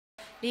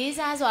လေး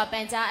စားစွာပ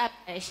န်ကြားအပ်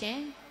ပါတယ်ရှင်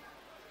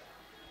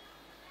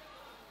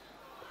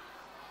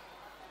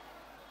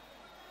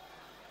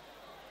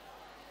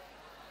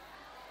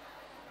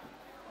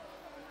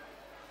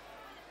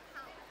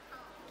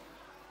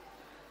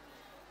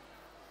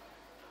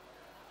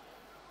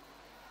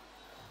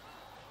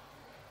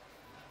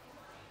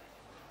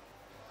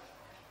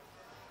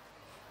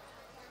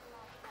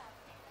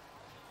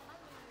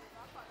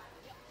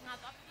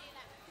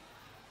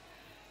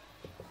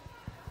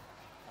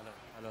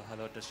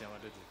Hello, does she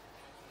want to do?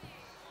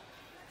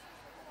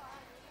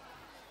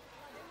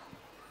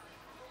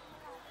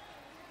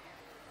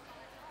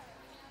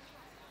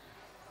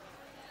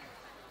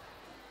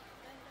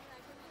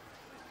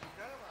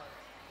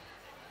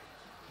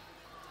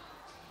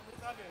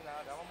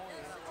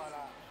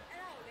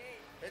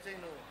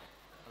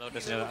 Hello,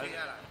 does she want to do?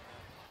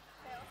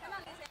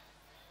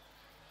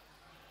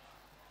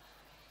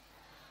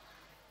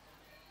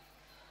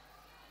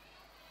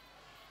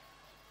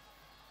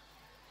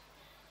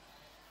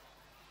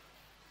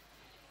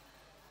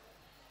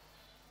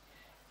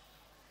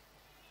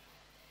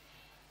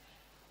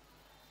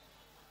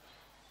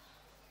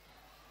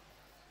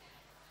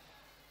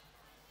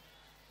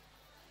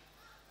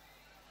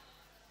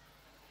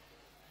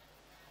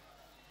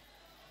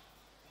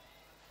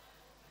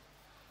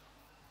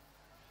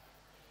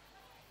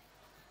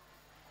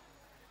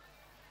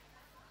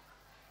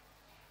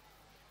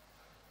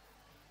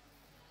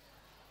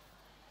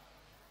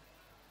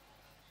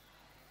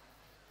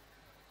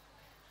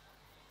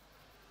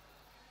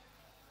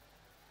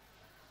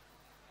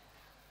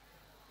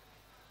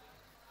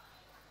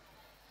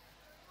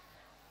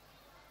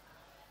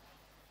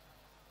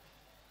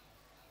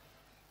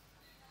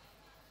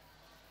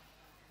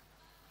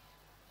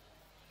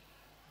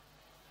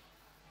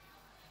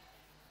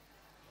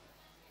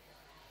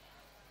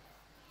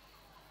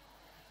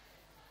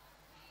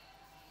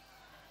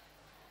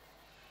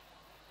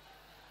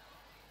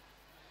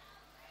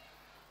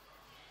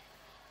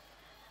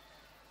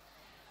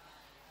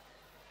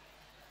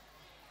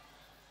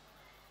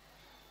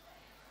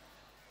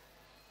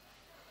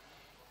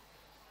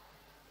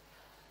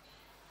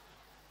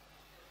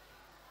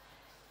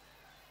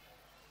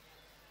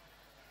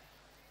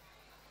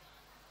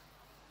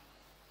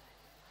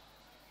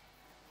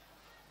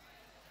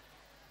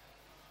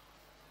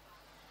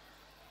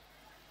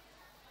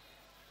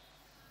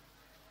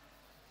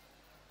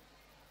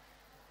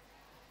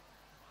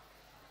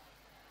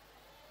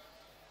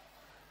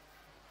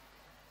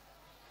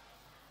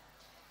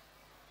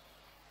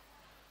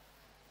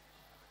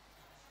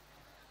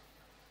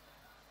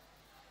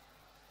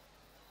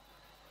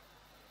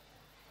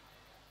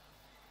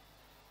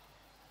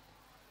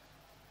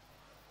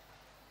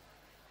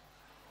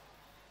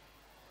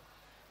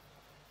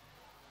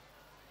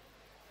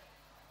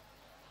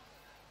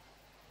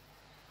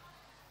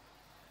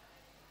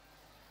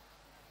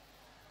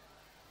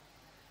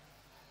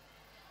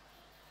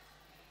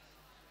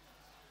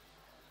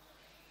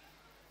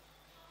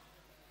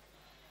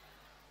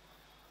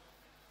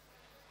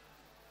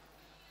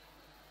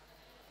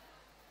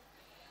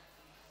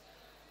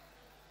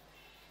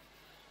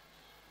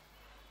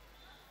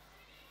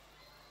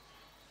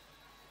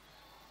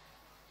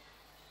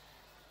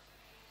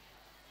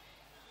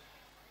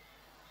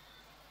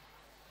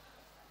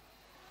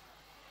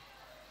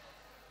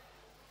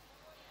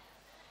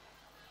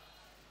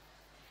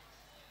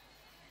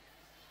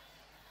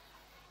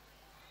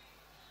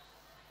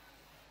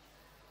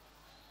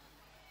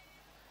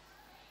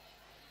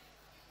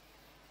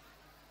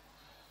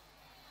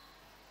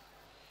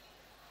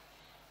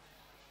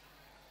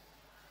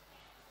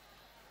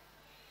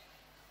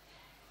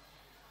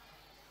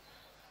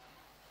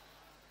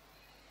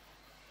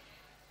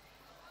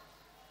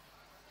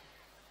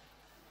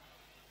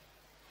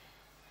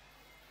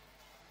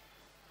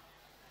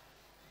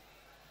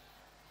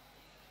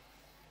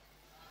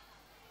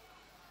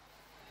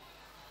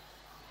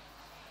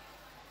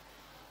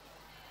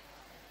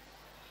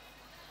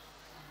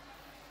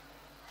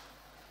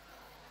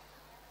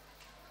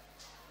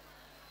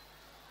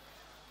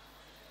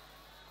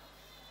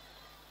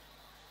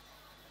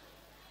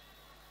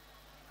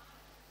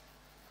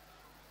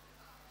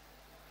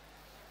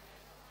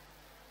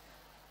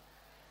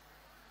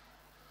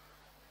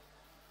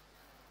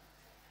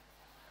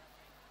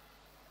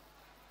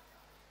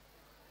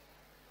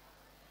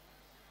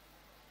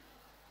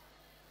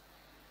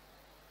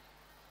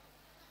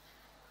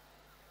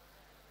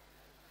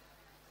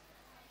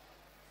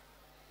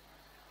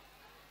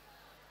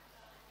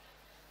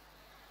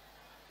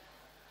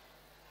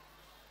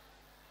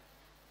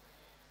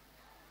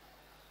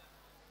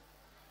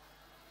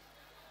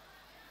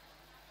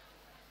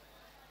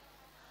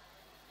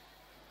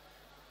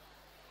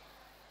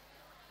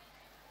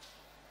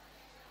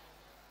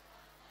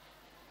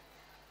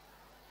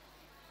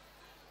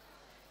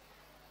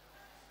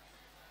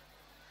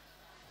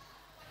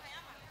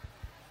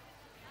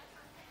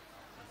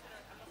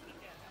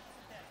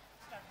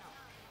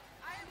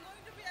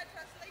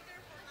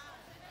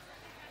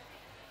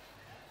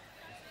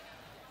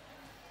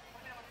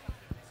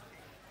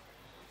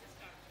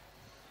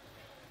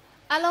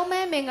 အားလုံးပဲ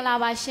မင်္ဂလာ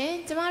ပါရှင်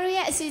ကျမတို့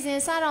ရဲ့အစီအစဉ်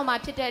စတော့မှာ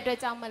ဖြစ်တဲ့အတွက်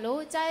ကြောင့်မ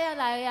လို့ကြားရ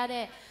လာရ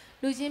တဲ့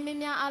လူချင်းမင်း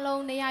များအား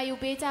လုံးနေရာယူ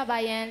ပေးကြပါ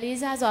ရန်လေး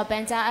စားစွာပ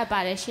န်ကြားအပ်ပါ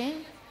တယ်ရှင်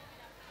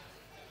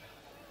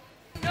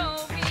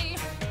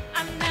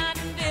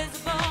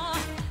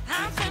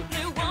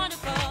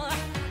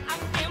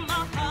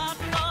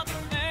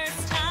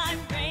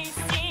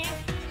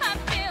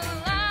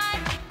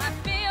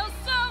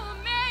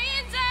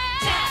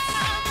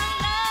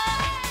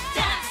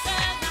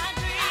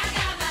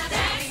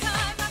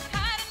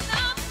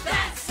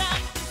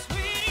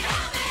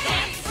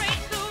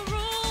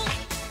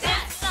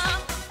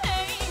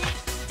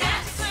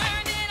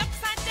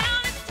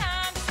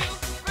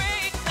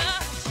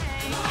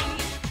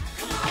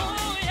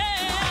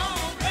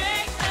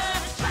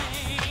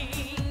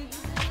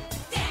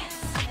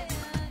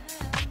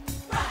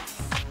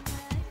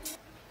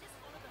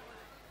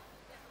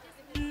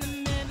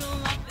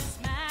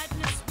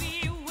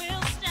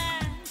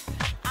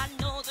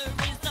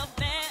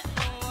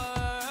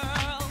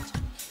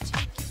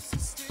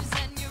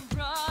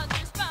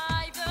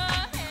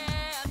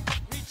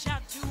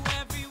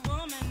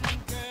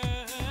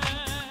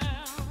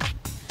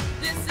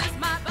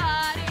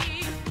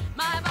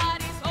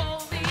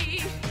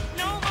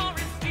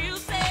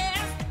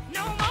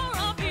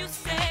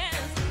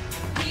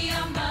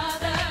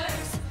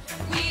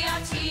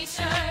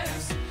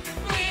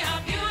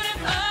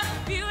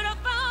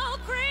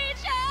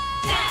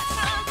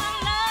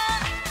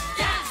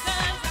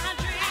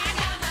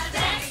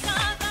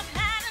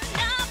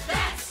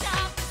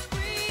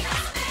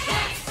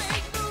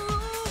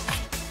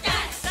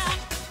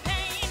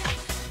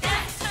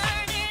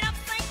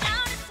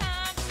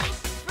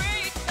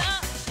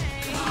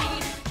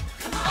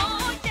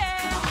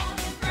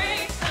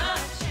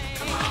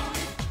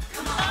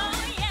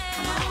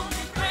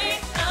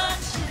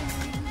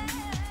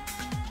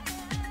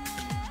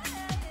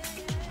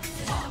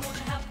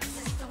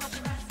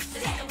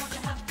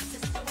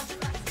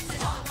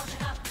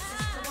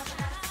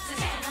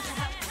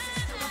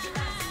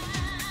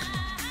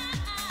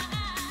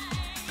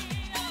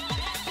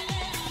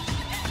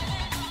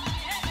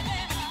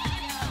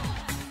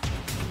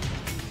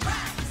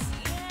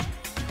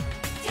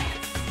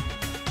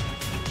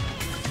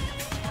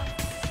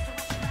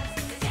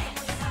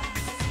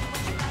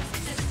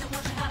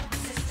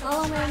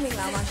မင်္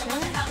ဂလာပါရှ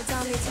င်အကြော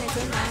င်းလေးချိန်တွ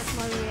င်းမှာကျမ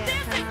တို့ရဲ့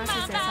ခန်းနာစီ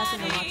စဉ်ဆက်ရှင်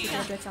မှာဖြစ်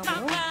တဲ့အတွက်ကြောင့်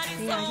မို့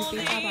နေရာယူ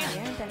ပေးကြပါရ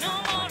န်တန်ခါ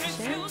ပါ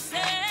ရှင်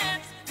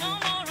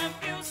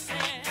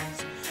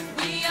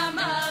We are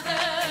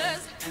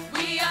mothers,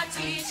 we are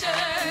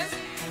teachers,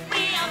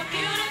 we are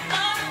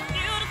beautiful,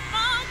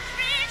 beautiful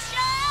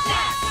creatures.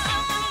 That's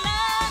all the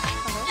love,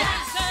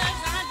 that's all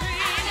the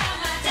dream,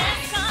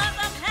 that's all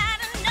I've had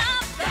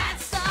enough,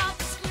 that's all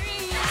the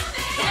scream.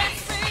 Let's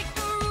break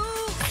the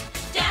rules,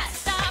 that's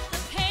stop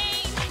the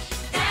pain,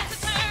 that's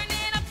turn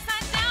it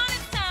upside down.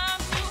 It's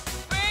time to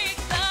break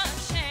the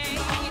chain.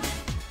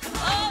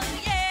 Oh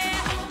yeah.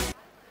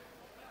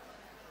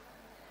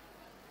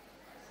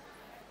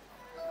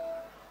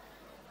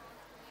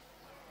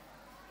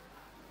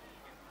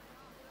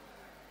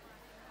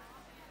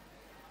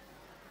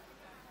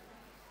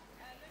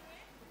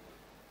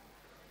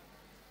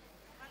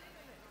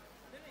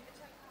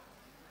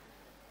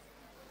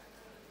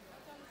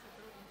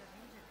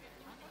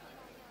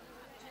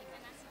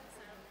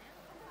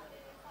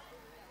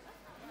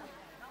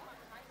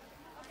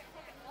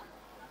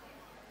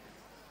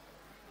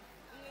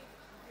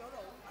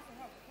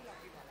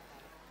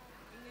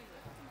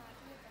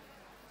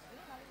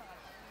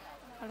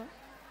 Hello?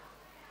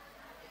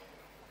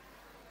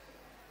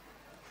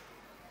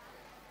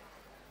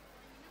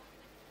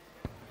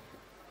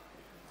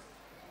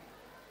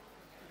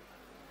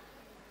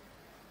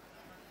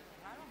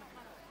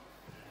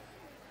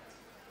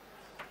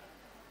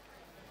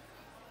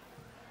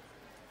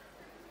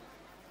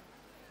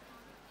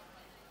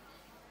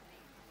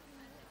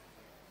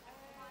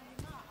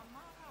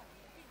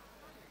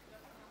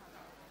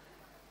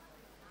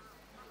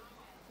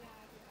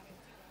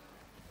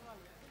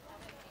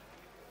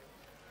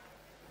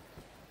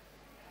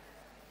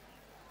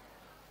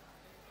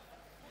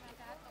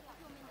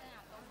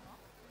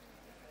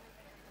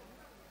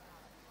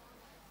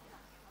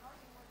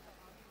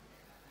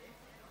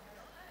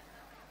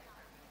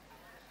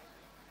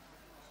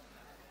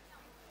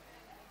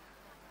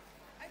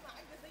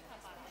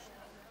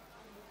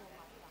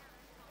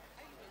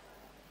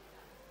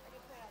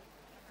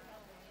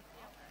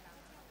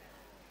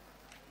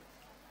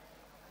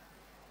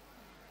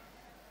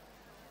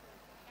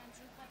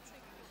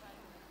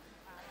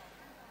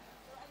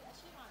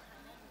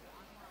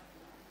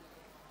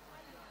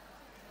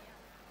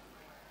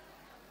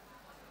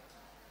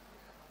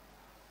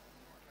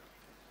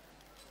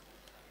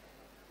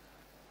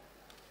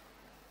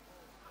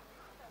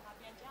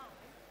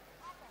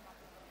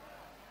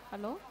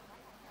 Hello?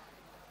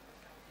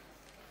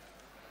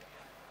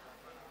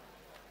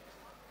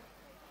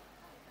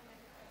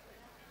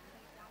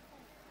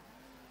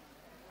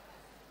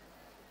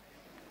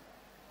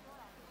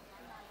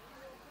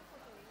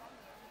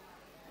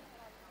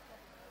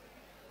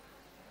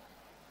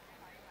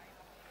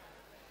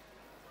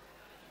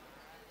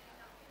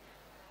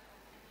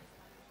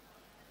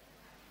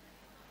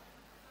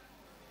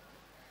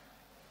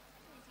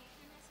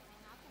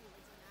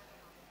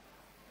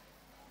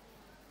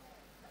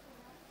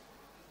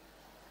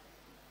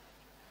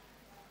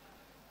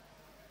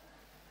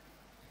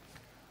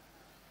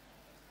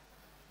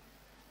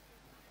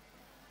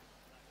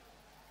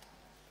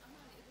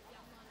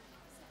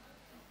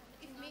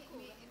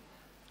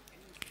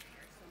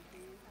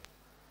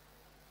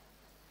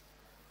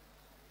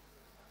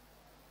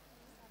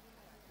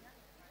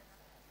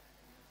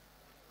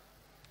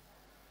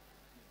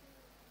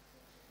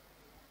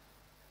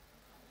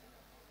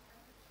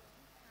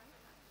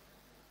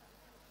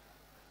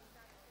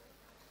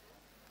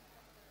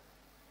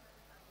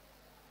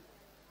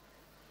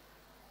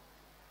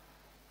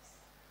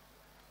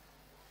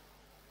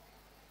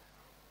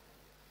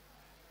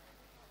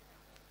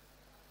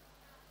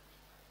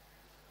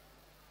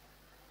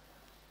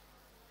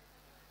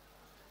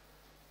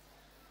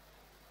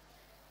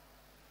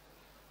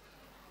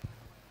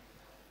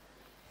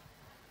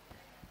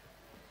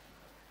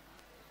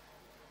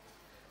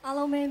 အား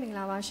လုံးပဲမင်္ဂ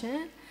လာပါရှင်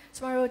ကျ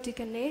မတို့ဒီ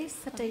ကနေ့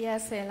17ရက်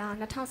10လ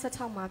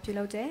2016မှာပြု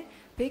လုပ်တဲ့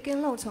ဘေးက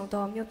င်းလုံခြုံ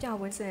သောမြို့ပြ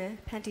ဝင်းစဉ်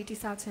ဖန်တီတိ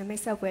ဆောက်ခြင်းမိ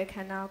တ်ဆက်ပွဲခ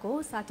မ်းနားကို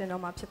စတင်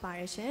တော့မှာဖြစ်ပါ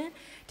ရဲ့ရှင်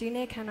ဒီ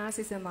နေ့ခမ်းနား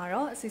စီစဉ်မှာ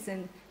တော့အစီအစဉ်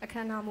အခ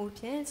မ်းအနားမှု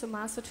ဖြင့်ကျမ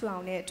ဆွထူအော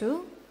င်နဲ့အတူ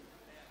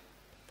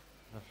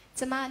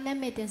ကျမနာ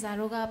မည်တင်စာ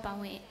တို့ကပါ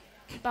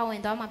ဝင်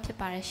တော့မှာဖြစ်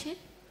ပါရဲ့ရှင်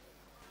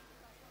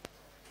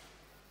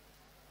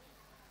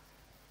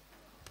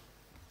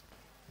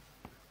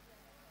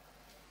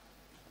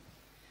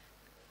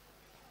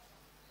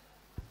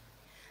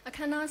အခ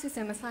မ်းအနားအစီအစ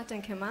ဉ်မစတ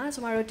င်ခင်မှာကျ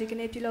မတို့ဒီက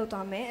နေ့ပြုလုပ်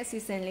သွားမယ်အစီ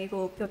အစဉ်လေး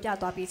ကိုပြောပြ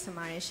သွားပြီးချင်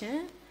ပါတယ်ရှင်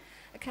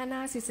အခမ်းအ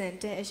နားအစီအစဉ်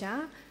တဲ့အရာ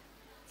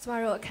ကျမ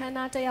တို့အခမ်းအ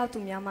နားတက်ရောက်သူ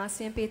များမှဆ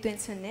င်းပေးသွင်း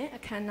ခြင်းနဲ့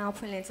အခမ်းအနား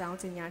ဖွင့်လှစ်ကြောင်း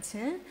ကြေညာခြ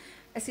င်း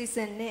အစီအစ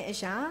ဉ်နဲ့အ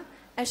ရာ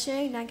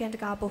ActionAid နိုင်ငံတ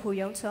ကာဗဟို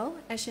ရုံးချုပ်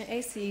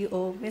ActionAid CEO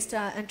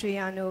Mr.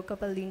 Adriano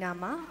Campalina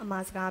မှာအမှာ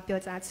စကားပြော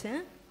ကြားခြ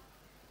င်း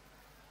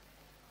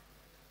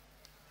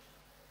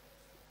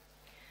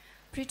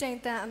ပရိတိုင်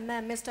တန်အမ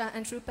တ် Mr.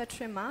 Andrew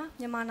Patrick မှာ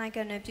မြန်မာနိုင်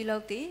ငံတွင်ပြုလု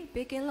ပ်သည့်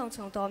ဘေးကင်းလုံ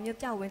ခြုံသောမြို့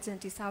ပြဝင်းကျင်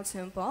တည်ဆောက်ခြ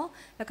င်းပေါ်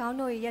၎င်း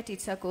တို့၏ရည်တည်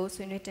ချက်ကို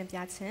ဆွေးနွေးတင်ပြ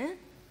ခြင်း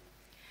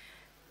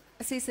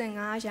အစီအစဉ်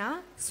9ရာ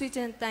ဆွီဒ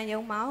င်တန်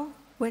ယုံမောင်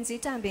ဝန်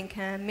ကြီးတိုင်ပင်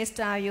ခံ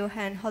Mr.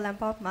 Johan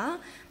Hallenbory မှာ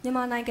မြန်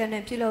မာနိုင်ငံတွ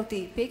င်ပြုလုပ်သ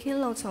ည့်ဘေးကင်း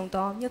လုံခြုံ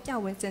သောမြို့ပြ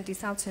ဝင်းကျင်တည်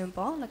ဆောက်ခြင်း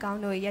ပေါ်၎င်း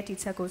တို့၏ရည်တည်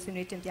ချက်ကိုဆွေး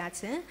နွေးတင်ပြ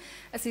ခြင်း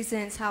အစီအစ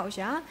ဉ်6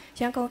ရာ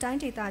ရန်ကုန်တိုင်း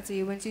ဒေသ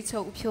ကြီးဝန်ကြီးချု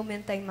ပ်ဦးဖြိုးမ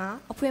င်းသိန်းမှ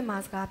အဖွင့်မှာ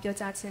စကားပြော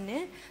ကြားခြင်းနှ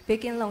င့်ဘေး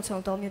ကင်းလုံခြုံ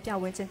သောမြို့ပြ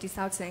ဝင်းကျင်တည်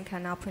ဆောက်ခြင်းခ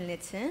မ်းနားဖွင့်လှ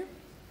စ်ခြင်း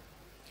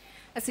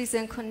အစီအစ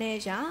ဉ်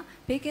9ရာ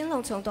ဘေးကင်းလုံ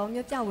ခြုံသော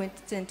မြို့ပြဝင်း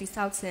ကျင်တည်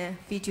ဆောက်ခြင်း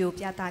ဗီဒီယို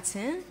ပြသခြ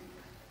င်း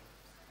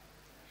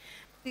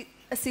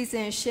အစီအစ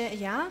ဉ်8အ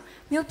ရာ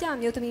မြို့ပြ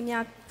မျိုးသမီး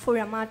များဖို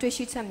ရမ်မှာတွေ့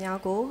ရှိချက်များ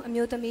ကိုအ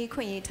မျိုးသမီးခွ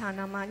င့်ရေးဌာ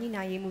နမှညှိ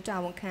နှိုင်းရေးမှူးတာ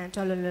ဝန်ခံ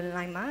ဒေါ်လွင်လွင်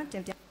လှိုင်မှတ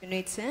င်ပြဆွေး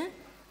နွေးခြင်း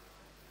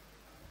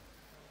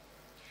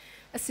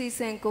အစီအစ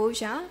ဉ်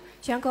9ရာ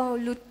ရန်ကုန်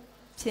လူ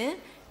ဖြင့်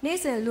နေ့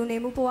စဉ်လူနေ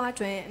မှုဘဝ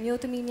တွင်အမျိုး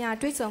သမီးများ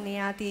တွေ့ကြုံနေ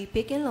ရသည့်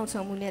ဘေးကင်းလုံ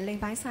ခြုံမှုနှင့်လိ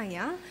မ်ပိုင်းဆိုင်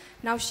ရာ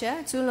နောက်ဆက်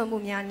ကျူးလွန်မှု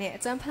များနှင့်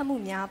အကြမ်းဖက်မှု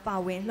များပါ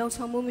ဝင်လုံ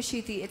ခြုံမှုမရှိ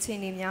သည့်အခြေ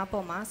အနေများ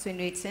ပေါ်မှာဆွေး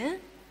နွေးခြင်း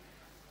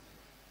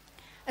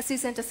အစီ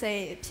အစဉ်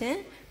10ဖြင့်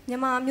မြ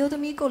န်မာမျိုးသ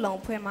မီးကိုလုံ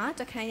ဖွဲ့မှ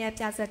တခမ်းရ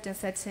ပြဆက်တင်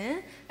ဆက်ခြင်း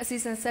အစီ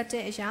အစဉ်7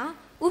တဲ့အရာ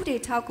ဥပဒေ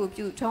ထောက်ကူ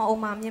ပြုဒေါ်အော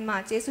င်မာမြင့်မှ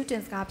ကျေးဇူးတ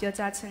င်စကားပြော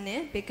ကြားခြင်းနဲ့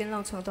ဘေကင်း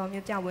လုံခြုံသော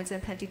မြို့ပြဝင်းကျ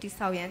င်ဖန်တီးတိ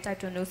ဆောက်ရန်တိုက်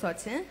တွန်းလို့ဆို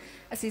ခြင်း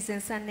အစီအစဉ်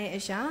7တဲ့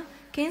အရာ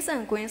Khin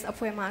and Queens အ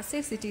ဖွဲ့မှ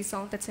Safe City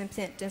Song တခြင်းဖြ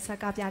င့်တင်ဆက်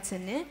ကားပြခြ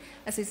င်းနဲ့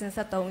အစီအစဉ်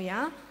73အရာ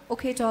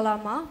OK Dollar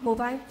မှာ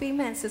Mobile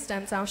Payment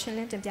System ကြောင့်ရှင်းလ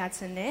င်းတင်ပြခြ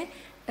င်းနဲ့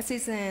အစီ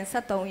အစဉ်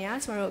73အရာ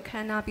ကျွန်တော်တို့ခ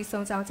မ်းနားပြီး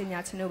ဆုံးကြောင်းကြေညာ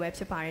ခြင်းတို့ပဲ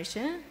ဖြစ်ပါရဲ့ရှ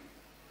င်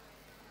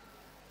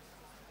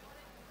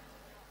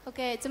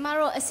Okay ကျမ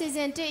တို့အစီအစ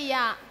ဉ်1ရ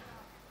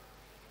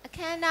အခ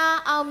မ်းအနား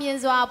အောင်မြင်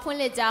စွာဖွင့်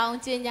လှစ်ကြောင်း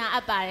ကြေညာအ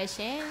ပ်ပါတယ်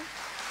ရှင်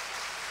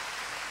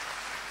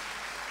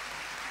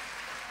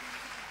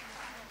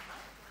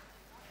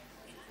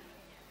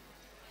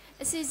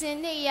အစီအစဉ်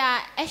2ရ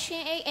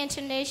ActionAid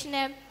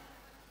International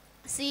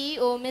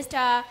CEO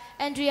Mr.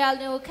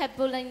 Adriano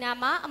Campalina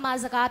မှာအမှာ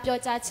စကားပြော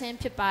ကြားခြင်း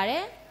ဖြစ်ပါတ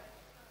ယ်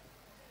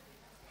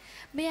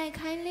May I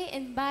kindly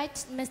invite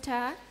Mr.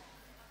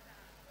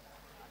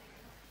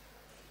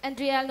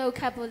 Adriano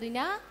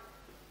Campalina.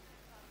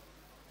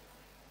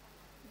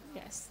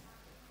 Yes.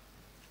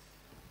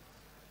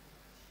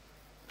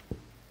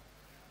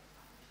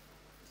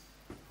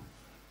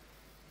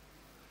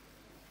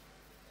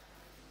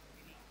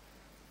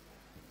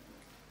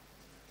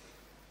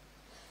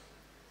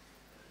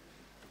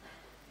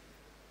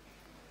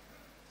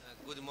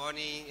 Good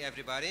morning,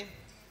 everybody.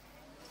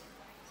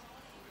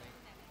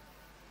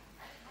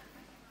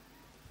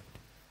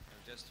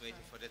 Just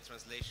waiting for the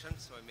translation,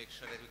 so I make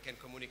sure that we can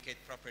communicate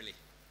properly.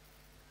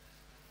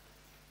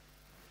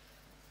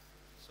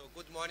 So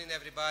good morning,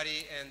 everybody,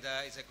 and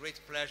it's a great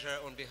pleasure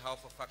on behalf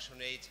of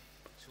ActionAid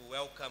to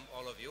welcome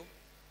all of you.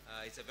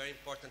 It's a very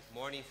important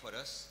morning for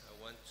us. I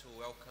want to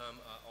welcome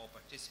all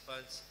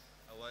participants.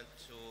 I want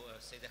to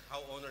say that how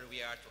honored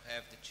we are to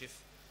have the Chief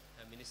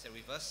Minister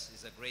with us.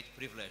 It's a great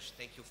privilege.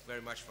 Thank you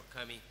very much for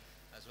coming,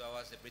 as well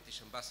as the British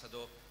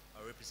Ambassador,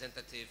 our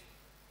representative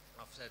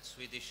of that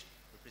Swedish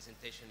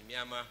representation in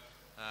Myanmar,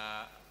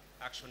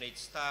 ActionAid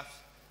staff,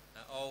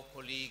 all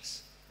colleagues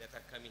that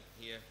are coming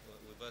here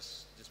with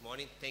us this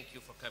morning. Thank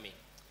you for coming.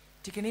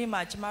 ဒီကနေ့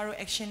မှာကျမတို့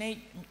ActionAid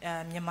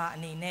မြန်မာအ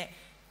နေနဲ့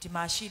ဒီ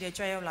မှာရှိတဲ့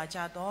ကြွရောက်လာကြ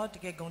တော့တ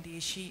ကယ်ဂုဏ်တည်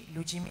ရှိ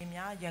လူကြီးမင်း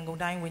များရန်ကုန်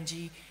တိုင်းဝန်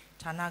ကြီး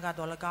ဌာနက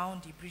တော့၎င်း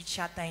ဒီ British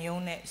တန်ယုံ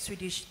နဲ့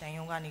Swedish တန်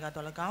ယုံကနေက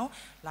တော့၎င်း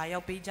လာရော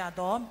က်ပေးကြ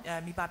တော့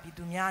မိဘပြည်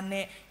သူများ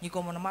နဲ့ညီ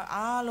ကောင်မတို့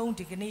အားလုံး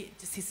ဒီကနေ့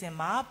စီစဉ်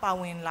မှာပါ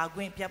ဝင်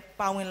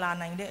လာ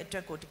နိုင်တဲ့အတွ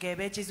က်ကိုတကယ်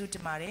ပဲကျေးဇူးတ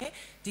င်ပါတယ်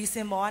ဒီစ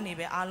င်ပေါ်ကနေ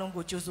ပဲအားလုံး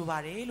ကိုကြိုဆိုပါ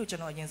တယ်လို့ကျွ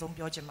န်တော်အရင်ဆုံး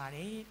ပြောချင်ပါတ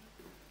ယ်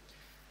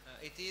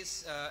It is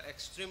an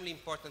extremely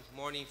important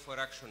morning for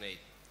ActionAid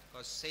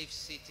because Safe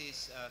Cities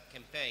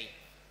campaign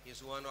is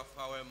one of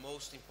our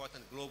most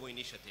important global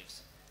initiatives.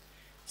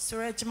 ဆို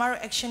တော့ကျမတို့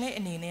ActionAid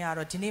အနေနဲ့က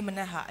တော့ဒီနေ့မန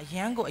က်ဟာအရ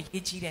န်ကိုအ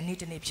ရေးကြီးတဲ့နေ့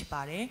တစ်နေ့ဖြစ်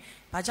ပါတယ်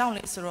။ဘာကြောင့်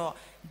လဲဆိုတော့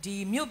ဒီ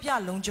မြို့ပြ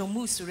လုံခြုံ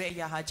မှုဆိုတဲ့အ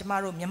ရာဟာကျမ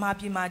တို့မြန်မာ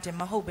ပြည်မှာတည်း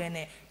မဟုတ်ဘဲ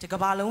နဲ့ဒီက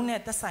မ္ဘာလုံးနဲ့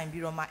သက်ဆိုင်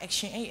ပြီးတော့မှ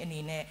ActionAid အနေ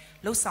နဲ့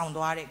လှုပ်ဆောင်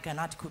သွားတဲ့ကဏ္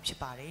ဍတစ်ခုဖြစ်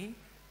ပါတယ်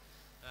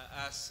။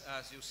 As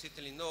you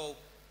certainly know,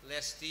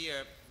 last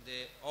year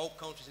all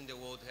countries in the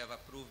world have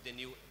approved the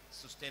new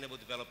Sustainable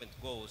Development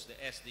Goals, the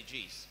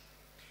SDGs.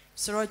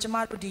 So ကျွန်မ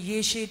တို့ဒီရေ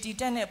ရှည်တည်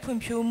တတ်တဲ့ဖွံ့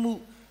ဖြိုးမှု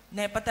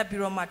နဲ့ပတ်သက်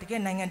ပြီးတော့မှတက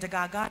ယ်နိုင်ငံတ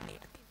ကာကနေ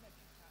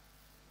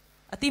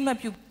အတိမတ်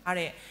ပြုထား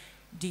တဲ့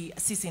ဒီ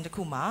အစီအစဉ်တစ်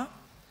ခုမှာ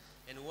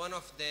And one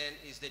of them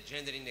is the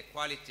gender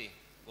inequality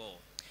goal.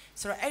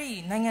 ဆိုတော့အဲ့ဒီ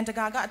နိုင်ငံတ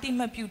ကာကအတိမ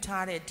တ်ပြု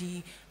ထားတဲ့ဒီ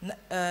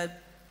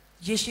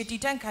ရေရှည်တ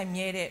ည်တတ်ခိုင်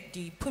မြဲတဲ့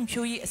ဒီဖွံ့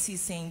ဖြိုးရေးအစီ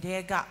အစဉ်တဲ့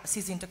အစီ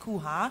အစဉ်တစ်ခု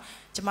ဟာ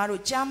ကျမ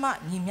တို့ကျားမ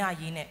ညီမျှ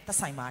ရေးနဲ့သက်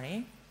ဆိုင်ပါတယ်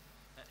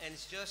And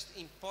it's just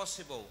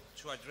impossible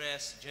to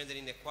address gender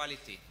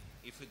inequality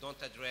if we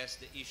don't address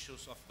the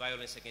issues of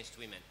violence against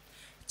women.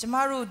 ကျမ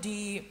တို့ဒီ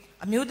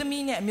အမျိုးသ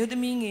မီးနဲ့အမျိုးသ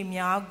မီးငယ်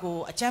များကို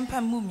အကြမ်းဖ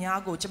က်မှုများ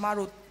ကိုကျမ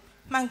တို့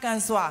မှန်ကန်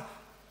စွာ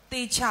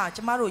တေချာကျ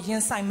မတို့ရ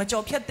င်ဆိုင်မ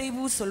ကြော်ဖြတ်သေး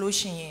ဘူးဆိုလို့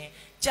ရှိရင်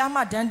ကျားမ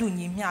တန်းတူ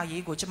ညီမျှ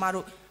ရေးကိုကျမ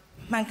တို့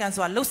မှန်ကန်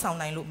စွာလှုပ်ဆောင်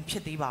နိုင်လို့မဖြ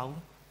စ်သေးပါဘူး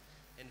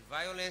And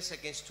violence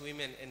against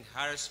women and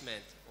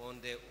harassment on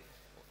the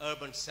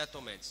urban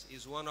settlements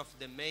is one of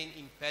the main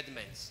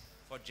impediments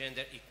for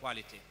gender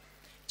equality.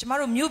 ကျမ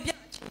တို့မြို့ပြ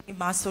အခြေ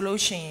မှာဆို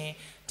လို့ရှိရင်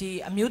ဒီ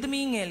အမျိုးသ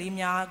မီးငယ်လေး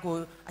များကို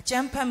အကြ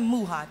မ်းဖက်မှု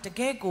ဟာတ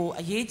ကယ်ကို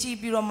အရေးကြီး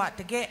ပြီးတော့မှ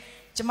တကယ်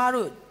ကျမ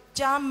တို့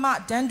ကျားမ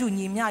တန်းတူ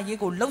ညီမျှရေး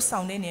ကိုလှုပ်ဆော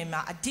င်တဲ့နေ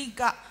မှာအဓိ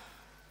က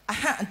အ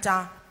ဟန့်အ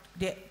တား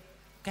တဲ့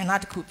ကဏ္ဍ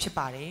တစ်ခုဖြစ်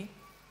ပါတယ်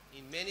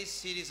In many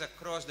cities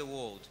across the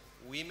world,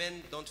 women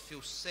don't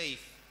feel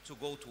safe to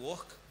go to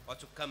work or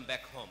to come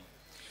back home.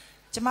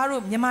 ကျမ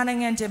တို့မြန်မာနို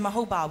င်ငံတည်းမ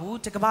ဟုတ်ပါဘူး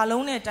တကမ္ဘာ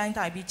လုံးနဲ့တိုင်း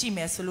တိုင်းပြီးကြည့်မ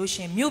ယ်ဆိုလို့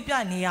ရှိရင်မြို့ပြ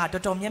နေရ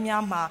တော်တော်များ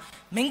များမှာ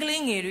မိန်းက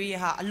လေးငယ်တွေ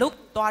ဟာအလုတ်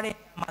သွားတဲ့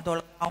မှာတော့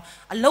အောင်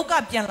အလုတ်က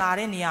ပြန်လာ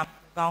တဲ့နေရာ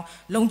ကောင်း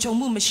လုံခြုံ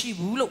မှုမရှိ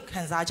ဘူးလို့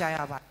ခံစားကြရ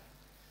ပါတယ်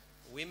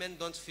Women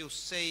don't feel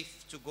safe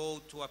to go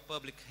to a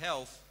public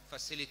health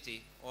facility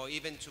or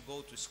even to go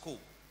to school.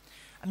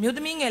 အမျိုးသ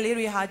မီးငယ်လေး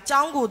တွေဟာ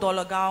ကျောင်းကိုတော်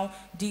၎င်း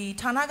ဒီ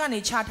ဌာနကနေ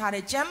ချထား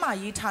တဲ့ကျန်းမာ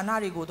ရေးဌာန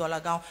တွေကိုတော်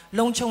၎င်း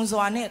လုံခြုံ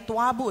စွာနဲ့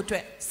တွားဖို့အတွ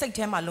က်စိတ်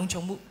ထဲမှာလုံ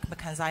ခြုံမှုမ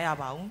ခံစားရ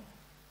ပါဘူး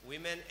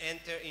Women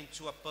enter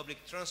into a public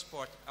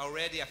transport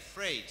already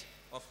afraid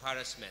of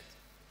harassment.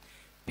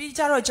 ပြီး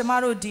ကြတော့ကျမ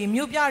တို့ဒီ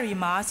မြို့ပြတွေ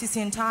မှာစီစ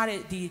ဉ်ထားတဲ့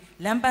ဒီ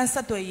လမ်းပန်းဆ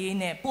က်သွယ်ရေး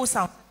နဲ့ပို့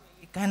ဆောင်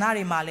ကဏ္ဍ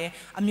တွေမှာလည်း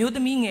အမျိုးသ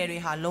မီးငယ်တွေ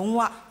ဟာလုံးဝ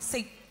စိ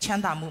တ်ချ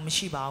မ်းသာမှုမ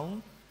ရှိပါဘူး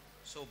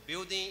So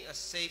building a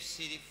safe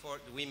city for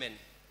the women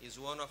is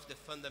one of the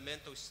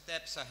fundamental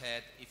steps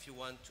ahead if you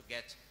want to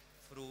get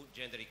through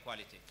gender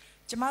equality.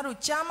 ကျမတို့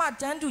ကြားမ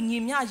တန်းတူညီ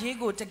မျှရေး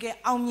ကိုတကယ်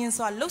အောင်မြင်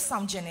စွာလှုပ်ဆော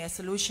င်ခြင်းနဲ့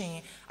ဆိုလို့ရှိရ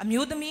င်အ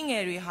မျိုးသမီးင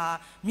ယ်တွေဟာ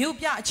မြို့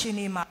ပြအခြေအ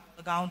နေမှာ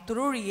၎င်းသူ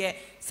တို့ရဲ့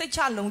စိတ်ချ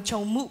လုံ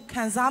ခြုံမှု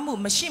ခံစားမှု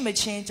မရှိမ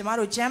ချင်းကျမ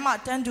တို့ကြားမ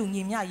တန်းတူ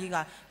ညီမျှရေးက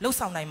လှုပ်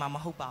ဆောင်နိုင်မှာမ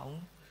ဟုတ်ပါဘူး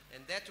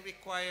And that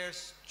requires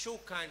two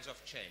kinds of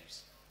change.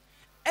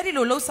 အဲ့ဒီ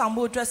လိုလှုပ်ဆောင်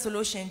ဖို့အတွက်ဆို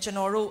လို့ရှိရင်ကျွန်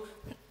တော်တို့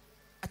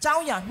အကြော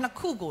င်းအရာနှစ်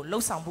ခုကိုလှု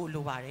ပ်ဆောင်ဖို့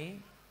လိုပါတယ်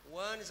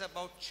One is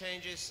about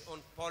changes on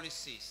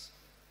policies.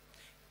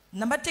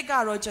 နံပါတ်1က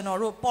တော့ကျွန်တော်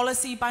တို့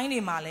policy ပိုင်းတွေ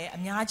မှာလည်းအ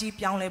များကြီး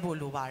ပြောင်းလဲဖို့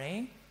လိုပါတယ်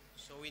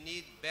So we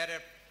need better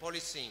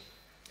policing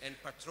and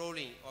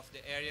patrolling of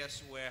the areas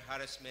where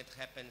harassment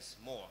happens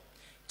more.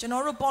 ကျွန်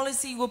တော်တို့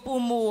policy ကိုပုံ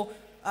မ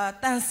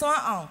တန်ဆွ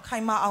မ်းအောင်ခို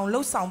င်မာအောင်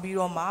လှုပ်ဆောင်ပြီး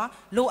တော့မှ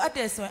လိုအပ်တ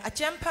ယ်ဆိုရင်အ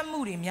ကြမ်းဖက်မှု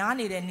တွေများ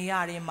နေတဲ့နေရာ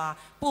တွေမှာ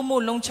ပုံမ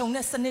လုံခြုံ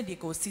တဲ့စနစ်တွေ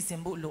ကိုစီစ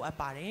ဉ်ဖို့လိုအပ်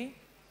ပါတယ်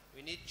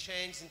We need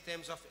change in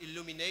terms of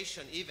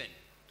illumination even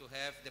to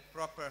have the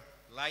proper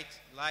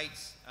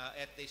lights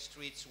at the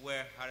streets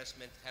where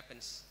harassment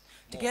happens.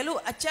 တကယ်လို့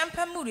အကြမ်းဖ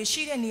က်မှုတွေ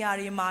ရှိတဲ့နေရာ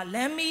တွေမှာလ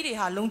မ်းမီးတွေ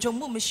ဟာလုံခြုံ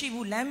မှုမရှိ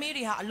ဘူးလမ်းမီး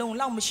တွေဟာအလုံး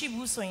လောက်မရှိ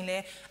ဘူးဆိုရင်လ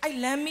ည်းအဲ့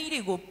လမ်းမီး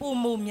တွေကိုပုံ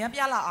မမြန်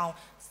ပြလာအောင်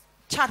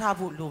ချထား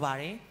ဖို့လိုပါ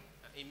တယ်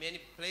In many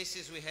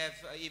places we have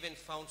even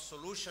found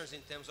solutions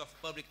in terms of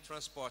public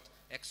transport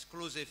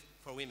exclusive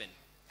for women.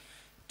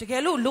 တက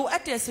ယ်လို့လိုအ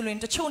ပ်တယ်ဆိုရင်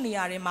တချို့နေ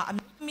ရာတွေမှာအ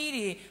မျိုးသမီး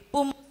တွေ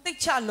ပုံသိ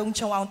ချလုံ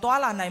ခြုံအောင်တွာ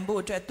လာနိုင်ဖို့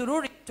အတွက်သူ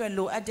တို့တွေအတွက်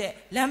လိုအပ်တဲ့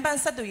လမ်းပန်း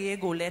ဆက်သွယ်ရေး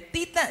ကိုလည်း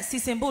တီးသန့်စီ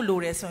စဉ်ဖို့လို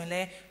တယ်ဆိုရင်လ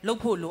ည်းလုပ်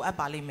ဖို့လိုအပ်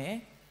ပါလိမ့်မယ်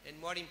And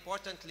more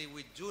importantly,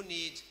 we do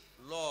need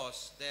laws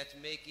that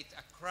make it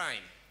a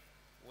crime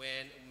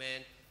when men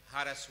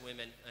harass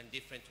women in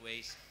different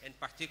ways, and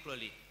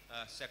particularly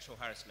sexual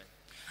harassment.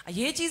 အ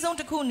ရေးကြီးဆုံး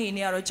တစ်ခုအနေ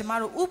နဲ့ကတော့ကျမ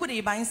တို့ဥပဒေ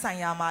ပိုင်းဆိုင်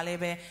ရာမှာလ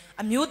ည်းပဲ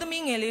အမျိုးသ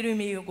မီးငယ်လေးတွေ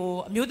မျိုးကို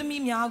အမျိုးသ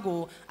မီးများ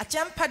ကိုအကြ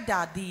မ်းဖက်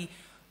တာဒီ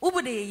ဥပ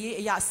ဒေရေး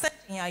အရာဆက်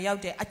တင်ရရော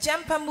က်တဲ့အကြ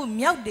မ်းဖက်မှု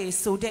မြောက်တယ်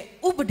ဆိုတဲ့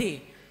ဥပဒေ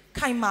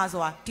ခိုင်မာ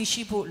စွာတည်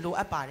ရှိဖို့လို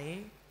အပ်ပါတယ်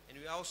And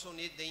we also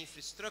need the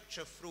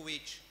infrastructure through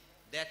which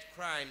that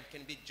crime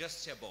can be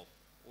justiciable,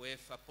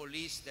 with a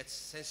police that's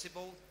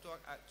sensible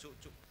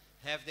to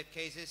have the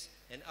cases,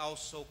 and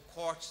also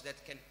courts that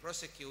can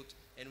prosecute,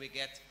 and we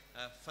get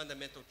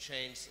fundamental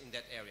change in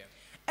that area.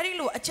 အဲ့ဒီ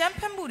လိုအကြမ်း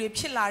ဖက်မှုတွေ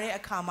ဖြစ်လာတဲ့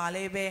အခါမှာလ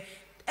ည်းပဲ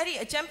အဲ့ဒီ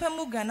အကြမ်းဖက်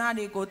မှုကဏ္ဍ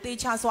တွေကိုတေ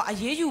ချာစွာအ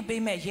ရေးယူ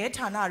ပေးမဲ့ရဲ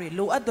ဌာနတွေ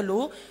လိုအပ်တယ်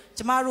လို့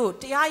ကျမတို့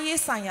တရားရေး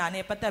ဆိုင်ရာ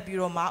နဲ့ပတ်သက်ပြီး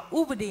တော့မှ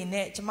ဥပဒေ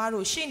နဲ့ကျမ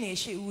တို့ရှေ့နေ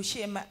ရှေ့ဦး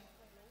ရှေ့မှတ်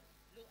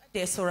လိုအပ်တ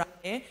ယ်ဆိုတာ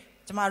လေ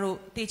ကျမတို့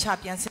တေချာ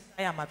ပြန်စဉ်း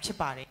စားရမှာဖြစ်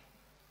ပါတယ်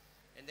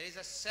And there is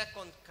a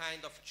second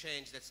kind of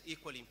change that's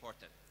equally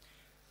important.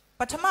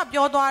 ပထမ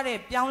ပြောသွားတဲ့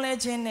ပြောင်းလဲ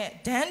ခြင်းနဲ့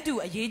ဒန်းတူ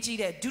အရေးကြီး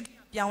တဲ့ဒုတိယ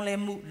ပြောင်းလဲ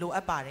မှုလိုအ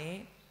ပ်ပါတယ်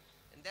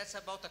And that's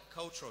about a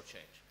cultural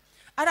change.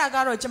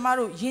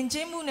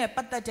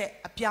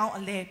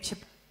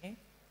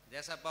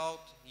 That's about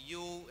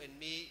you and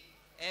me,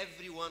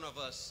 every one of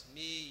us,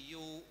 me,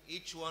 you,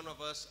 each one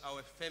of us,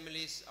 our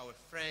families, our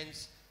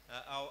friends,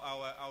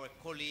 our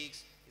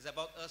colleagues. It's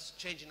about us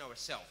changing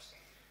ourselves.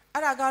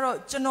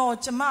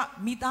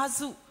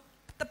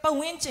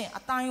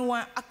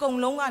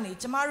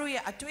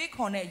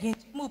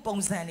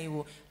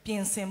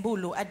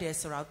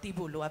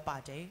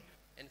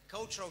 And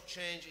cultural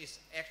change is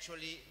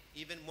actually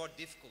even more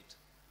difficult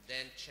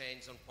than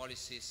change on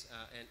policies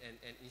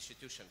and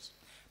institutions.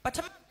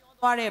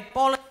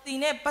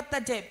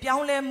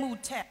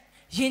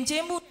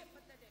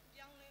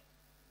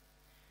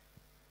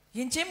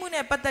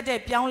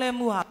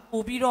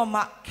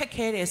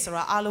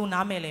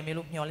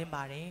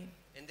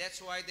 And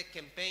that's why the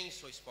campaign is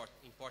so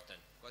important,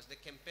 because the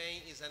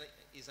campaign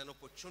is an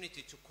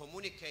opportunity to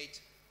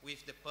communicate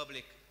with the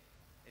public,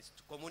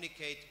 to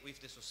communicate with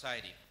the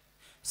society.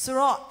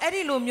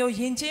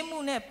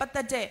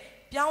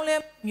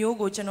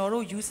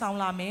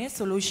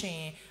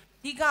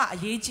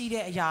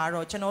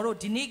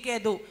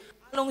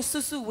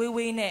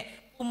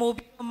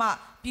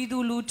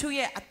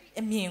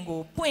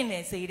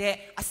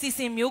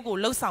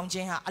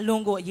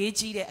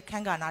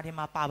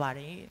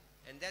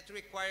 And that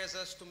requires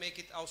us to make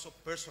it also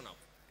personal.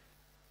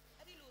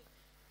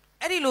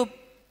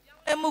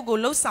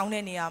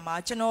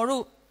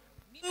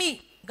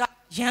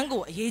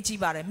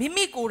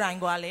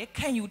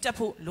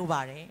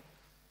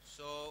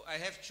 So I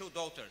have two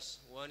daughters.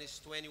 One is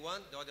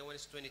 21, the other one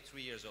is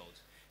 23 years old.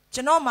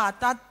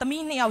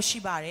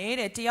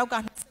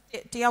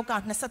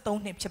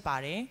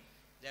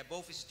 They are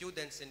both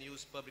students and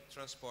use public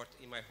transport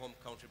in my home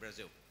country,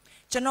 Brazil.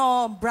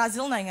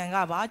 Brazil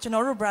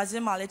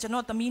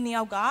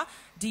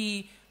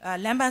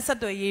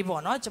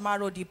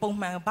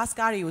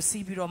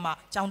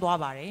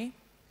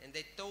and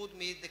they told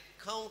me the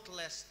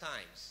countless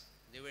times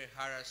they were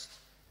harassed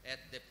at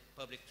the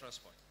public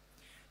transport.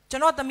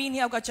 And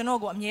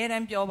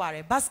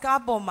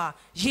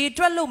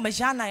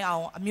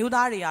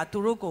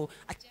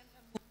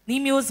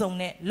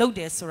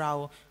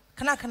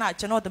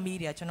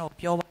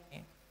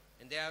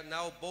they are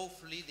now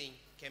both leading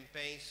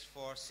campaigns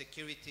for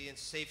security and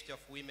safety of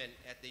women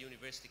at the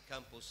university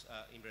campus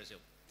in Brazil.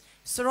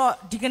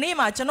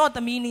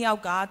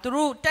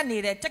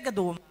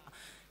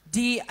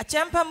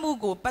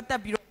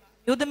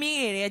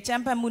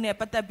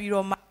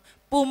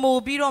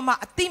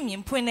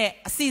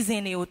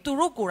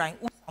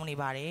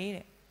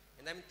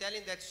 And I'm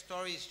telling that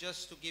story is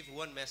just to give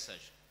one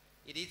message.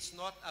 It is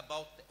not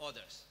about the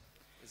others.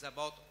 It's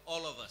about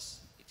all of us.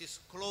 It is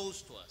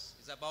close to us.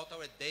 It's about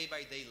our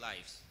day-by-day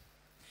lives.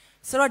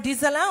 So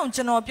this alone,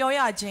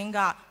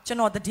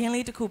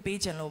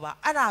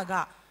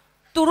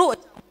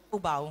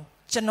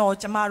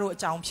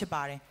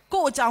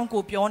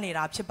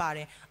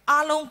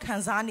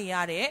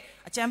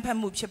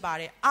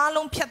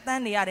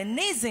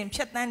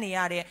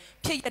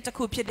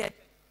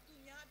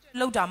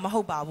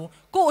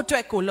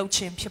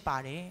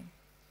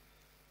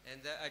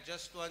 And I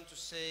just want to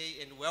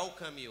say and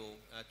welcome you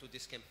to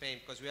this campaign,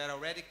 because we are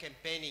already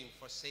campaigning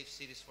for safe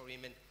cities for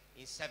women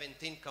in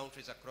 17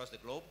 countries across the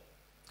globe.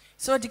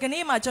 So the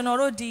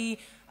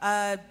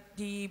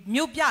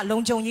Mupya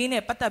Longjong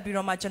ne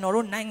Patabiro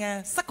Machanoro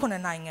Nanga Sakona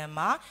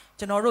ma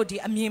Janoro di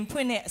Amin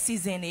Pune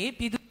Seasone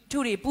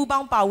Piduri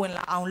Pubang Pawen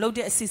on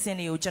loaded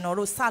Seasone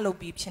Janoro Salo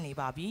Beep Chini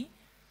Babi.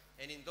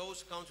 And in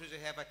those countries we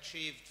have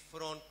achieved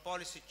from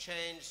policy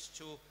change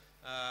to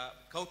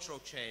cultural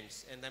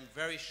change, and I'm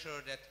very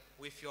sure that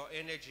with your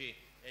energy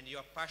and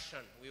your passion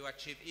we will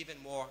achieve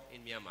even more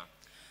in Myanmar.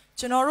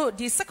 Janoro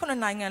di second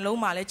nine and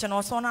Lomale,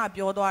 Janosona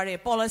Biodore,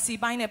 policy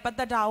bine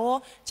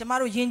Patadao,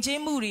 Jamaro Yinje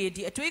Muri,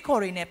 the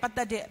Atwicorine,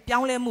 Patade,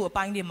 Pianlemu,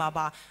 Bindi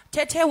Maba,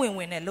 Tete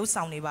Win and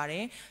Losani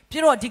Bare,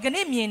 Piro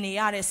Diganemian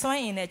Yare,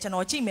 Soin in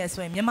Janochi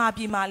Meswim,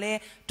 Yamabi Male,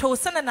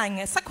 Tosan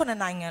nine, second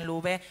nine and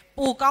Lobe,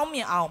 Po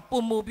Gaumi out,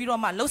 Po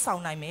Mobiroma,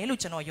 Losana Me,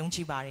 Luciano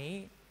Yungchi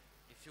Bare.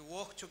 If you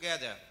work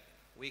together,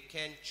 we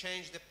can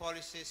change the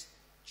policies,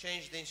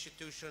 change the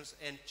institutions,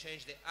 and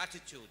change the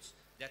attitudes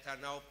that are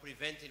now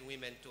preventing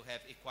women to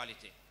have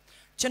equality.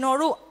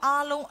 Janoro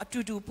along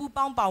atudu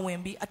pupang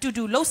pawimbi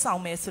atudu low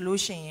sound me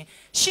solution.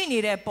 She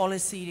needed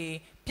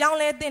policy.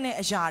 Pianle tene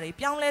ajari,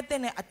 pianle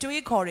tene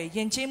atui kore,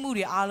 yenche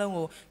muri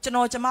alongo,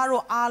 Jano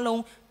Jamaro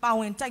along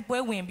pawin type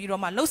where wimbi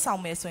roma low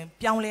sound me swim,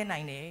 pianle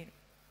nine.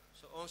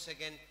 So once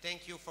again,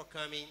 thank you for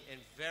coming,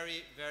 and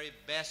very, very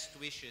best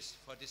wishes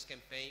for this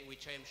campaign,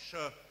 which I am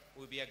sure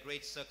will be a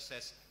great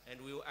success and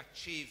will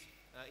achieve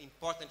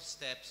important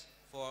steps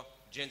for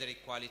gender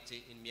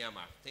equality in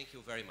Myanmar. Thank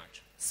you very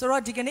much. So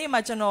digane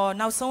machano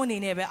now so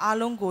nebe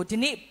alongo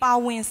dini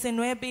pawin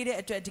sinwe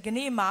bide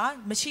digane ma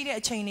machine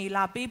chaini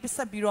la be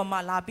pisabiro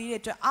ma la be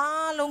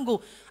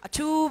alongo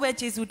atu be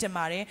jesu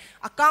temare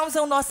account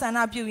song no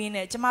sana pyu yin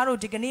ne jamaro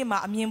digane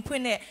ma amyin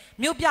phwit ne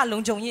myo pya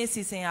longjong yin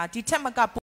asisen ha di thet maka